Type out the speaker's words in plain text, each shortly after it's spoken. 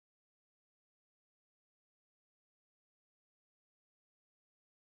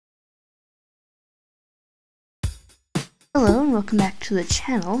Hello and welcome back to the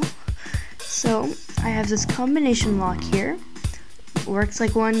channel. So I have this combination lock here. Works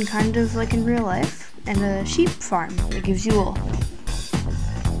like one kind of like in real life, and a sheep farm that gives you wool,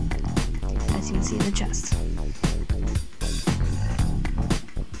 as you can see in the chest.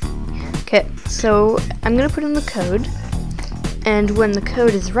 Okay, so I'm gonna put in the code, and when the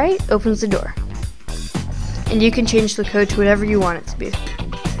code is right, opens the door. And you can change the code to whatever you want it to be,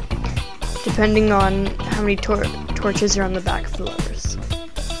 depending on how many torches are on the back of the levers.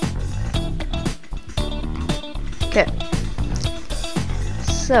 Okay,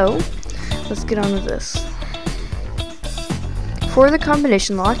 so let's get on with this. For the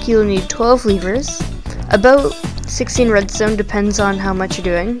combination lock, you'll need 12 levers, about 16 redstone, depends on how much you're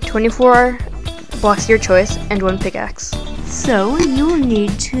doing, 24 blocks of your choice, and 1 pickaxe. So you'll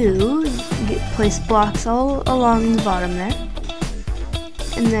need to place blocks all along the bottom there.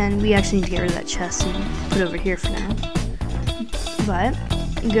 And then we actually need to get rid of that chest and put it over here for now. But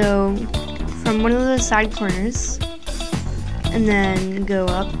go from one of the side corners and then go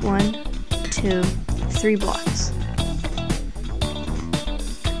up 1, 2, 3 blocks.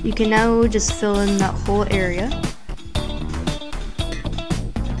 You can now just fill in that whole area.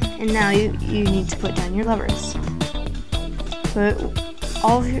 And now you need to put down your levers. Put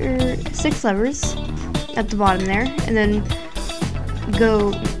all of your 6 levers at the bottom there, and then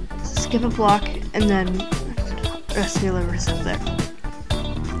go skip a block and then rest of your levers up there.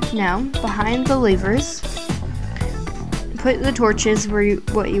 Now, behind the levers, put the torches where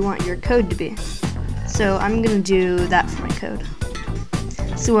what you want your code to be. So I'm gonna do that for my code.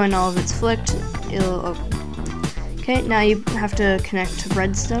 So when all of it's flicked, it'll open. Okay, now you have to connect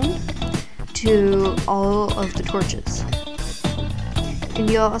redstone to all of the torches. And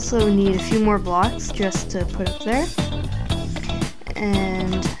you also need a few more blocks just to put up there.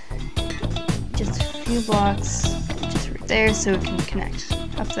 And just a few blocks just right there so it can connect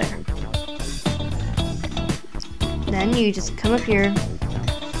up there. Then you just come up here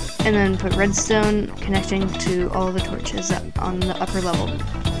and then put redstone connecting to all the torches on the upper level.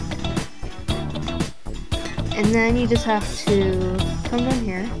 And then you just have to come down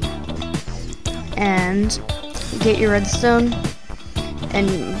here and get your redstone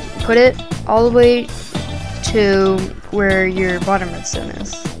and put it all the way to where your bottom redstone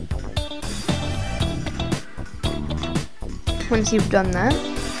is. Once you've done that,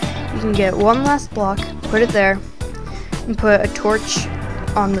 you can get one last block, put it there, and put a torch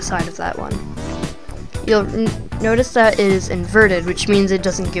on the side of that one. You'll notice that it is inverted, which means it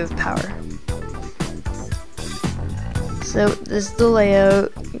doesn't give power. So this is the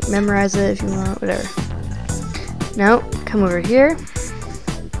layout. Memorize it if you want, whatever. Now, come over here,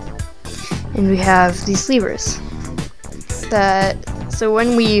 and we have these levers. So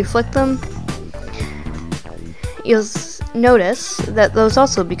when we flick them, you'll notice that those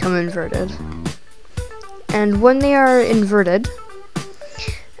also become inverted. And when they are inverted,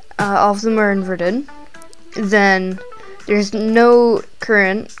 all of them are inverted, then there's no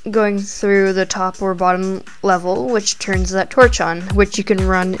current going through the top or bottom level, which turns that torch on, which you can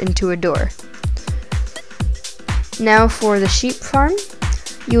run into a door. Now for the sheep farm,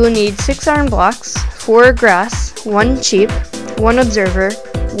 you will need 6 iron blocks, 4 grass, 1 sheep, 1 observer,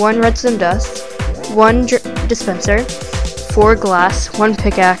 1 redstone dust, 1 dispenser, 4 glass, 1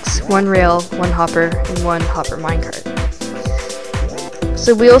 pickaxe, 1 rail, 1 hopper, and 1 hopper minecart.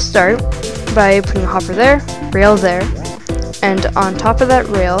 So we'll start by putting a hopper there, rail there, and on top of that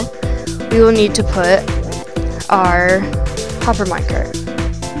rail, we will need to put our hopper minecart.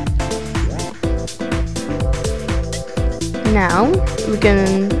 Now, we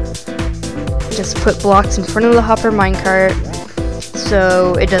can just put blocks in front of the hopper minecart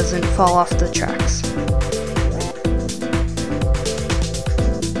so it doesn't fall off the tracks.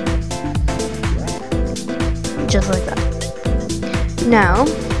 Just like that. Now,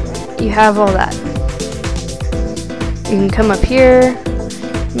 you have all that. You can come up here.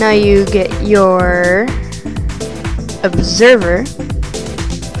 Now you get your observer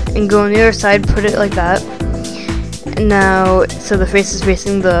and go on the other side, put it like that. And now, so the face is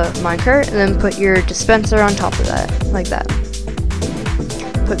facing the minecart, and then put your dispenser on top of that, like that.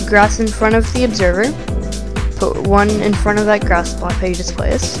 Put grass in front of the observer, put 1 in front of that grass block that you just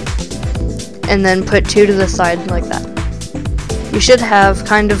placed, and then put 2 to the side like that. You should have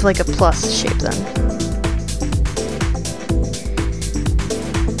kind of like a plus shape then.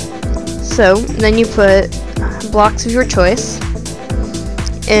 So, then you put blocks of your choice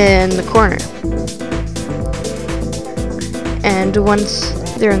in the corner. And once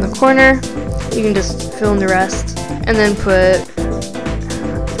they're in the corner, you can just fill in the rest, and then put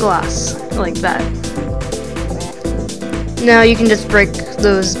glass like that. Now you can just break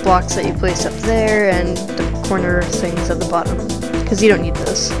those blocks that you placed up there and the corner things at the bottom, because you don't need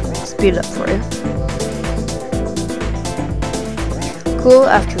those. Speed it up for you. Cool,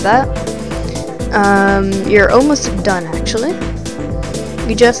 after that, you're almost done actually.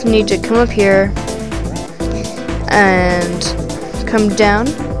 You just need to come up here and come down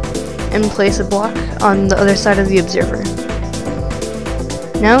and place a block on the other side of the observer.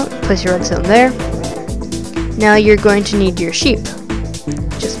 Now, place your redstone there. Now you're going to need your sheep.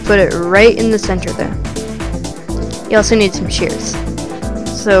 Just put it right in the center there. You also need some shears.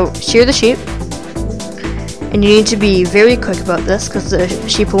 So, shear the sheep. And you need to be very quick about this because the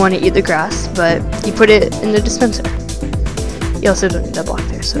sheep will want to eat the grass, but you put it in the dispenser. You also don't need that block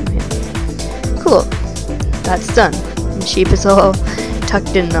there, so yeah. Cool. That's done. The sheep is all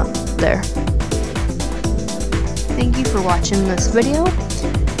tucked in up there. Thank you for watching this video.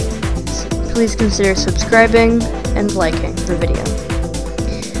 Please consider subscribing and liking the video.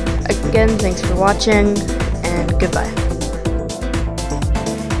 Again, thanks for watching, and goodbye.